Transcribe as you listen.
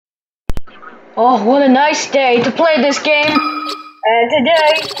Oh, what a nice day to play this game. And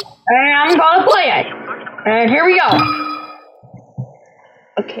today, I'm gonna play it. And here we go.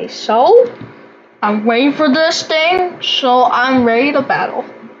 Okay, so I'm waiting for this thing, so I'm ready to battle.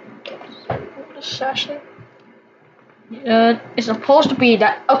 Okay, so this session. It's supposed to be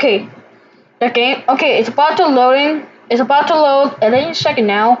that. Okay, that game. Okay, it's about to loading. It's about to load any second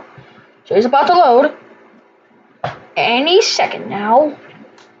now. So it's about to load any second now.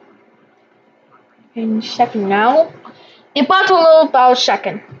 Any second now. It's about to load about a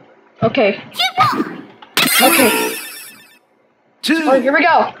second. Okay. Okay. 2. Oh, here we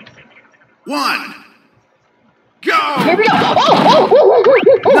go. 1. Go! Here we go.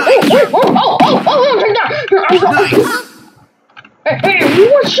 Take that. Nice! Hey,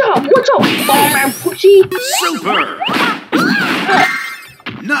 what's up? What's up, man, pussy? Super!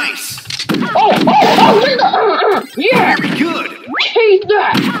 Nice! Yeah! Very good! Take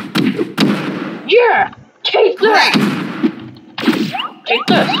that! Yeah! Take that! Take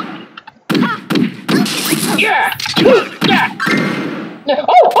this! Yeah! Take that!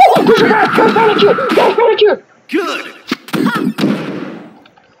 Go, cute! Good!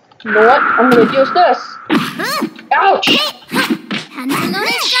 You know what? I'm gonna use this. Ouch!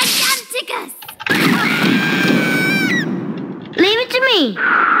 Leave it to me.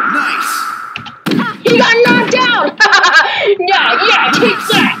 Nice! He got knocked down! Yeah, take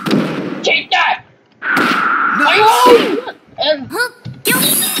that! Take that! Nice!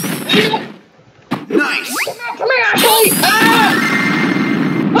 Nice! Come here, Ashley!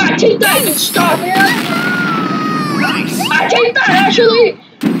 Take that, you stop here! Nice! Take that, Ashley!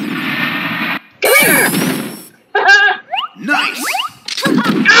 Come here! Nice!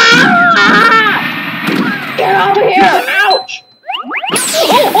 Get out of here! Ouch!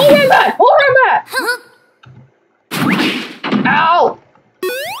 Hold him back! Hold him back! Ow!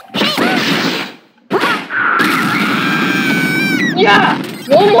 Yeah!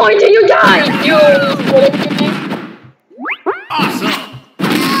 One more until you die! You... Awesome!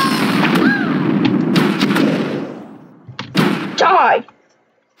 Die!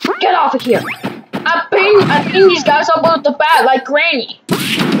 Get off of here! I beat these guys up with the bat like Granny!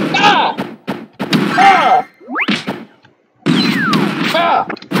 Ah! Ah! Ah!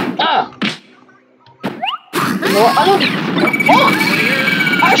 Ah! No, I don't... Oh!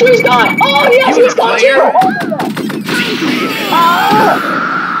 Actually, he's gone! Oh, yes, he's gone too! Ah!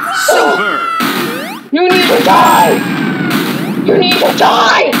 Super! You need to die! You need to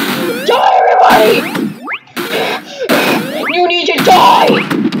die! Die, everybody! You need to die!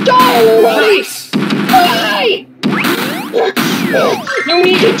 Die, everybody! Nice! Die! You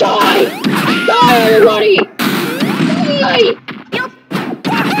need to die! Die, everybody! Die!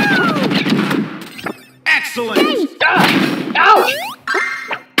 Excellent! Ah! Ouch!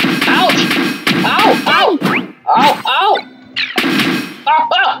 Ouch! Ow! Ow! Ow! Ow! Ow!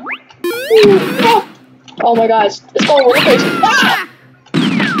 Ow! Oh! Oh my gosh! It's going really crazy! Ah!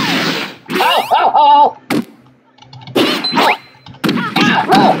 Ow! Ow! Ow! Ow!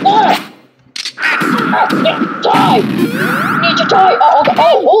 Ow! Ow! Die! Need to die! Oh, okay.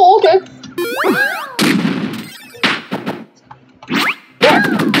 Oh, okay.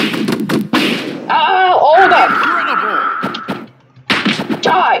 Ow! Oh, God! Incredible!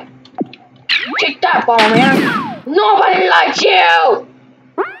 Die! Take that, Bomberman! Nobody likes you!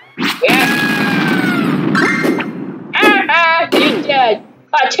 Yeah! You're dead!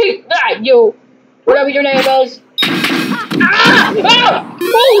 Take that, you! Whatever your name is! Ah! Ah!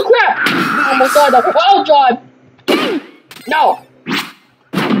 Holy crap! Almost died up. Oh, God! No!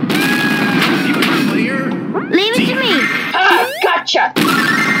 Computer player? Leave it to me. Ah! Gotcha!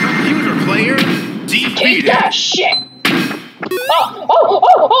 Computer player? Take Defeated! that shit! Oh! No!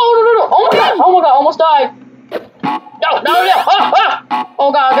 Oh my God! Oh my God! Almost died! No!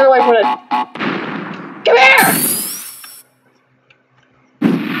 Oh God! Get away from it! Come here!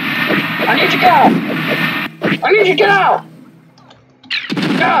 I need you to get out! I need you to get out!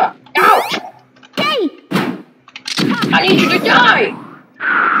 Ouch! Hey! I need you to die!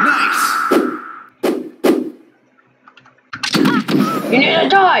 Nice! You need to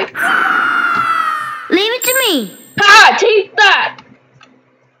die! Leave it to me. Ha! Take that!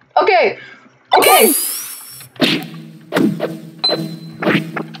 Okay. Okay.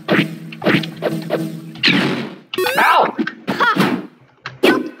 Ow!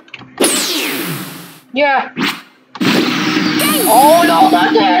 Yeah. Oh no,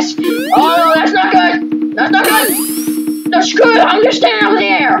 not this! Oh no, that's not good! That's not good! That's good! I'm just standing up in the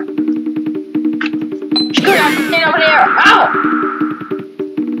air! It's good, I'm standing up in the air! Ow!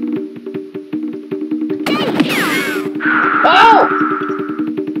 Oh!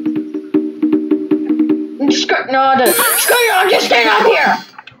 No, I didn't. Screw you, I'm just staying up here.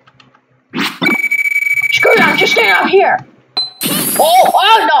 Screw you, I'm just staying up here.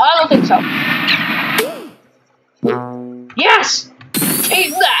 Oh, no, I don't think so. Yes!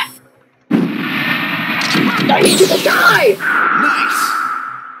 Take that! I need you to die! Nice.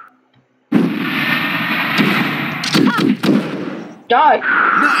 Die.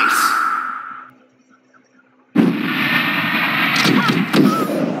 Nice.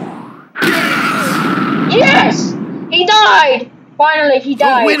 Yes! He died! Finally, he The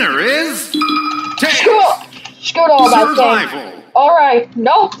died. winner is Screw all that thing. Survival. Alright,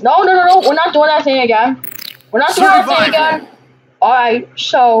 no, we're not doing that thing again. We're not doing that thing again. Alright,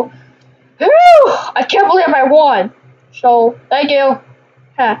 so, whew, I can't believe I won. So, thank you.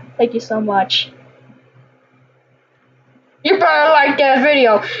 Thank you so much. You better like that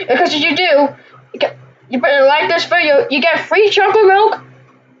video, because if you do, you better like this video. You get free chocolate milk,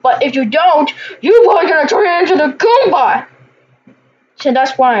 but if you don't, you're probably gonna turn it into the Goomba. So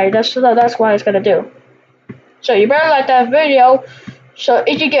that's why it's gonna do. So you better like that video. So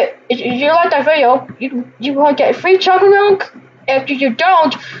if you like that video, you will get free chocolate milk. If you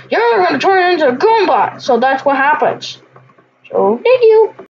don't, you're gonna turn it into a Goomba. So that's what happens. So thank you.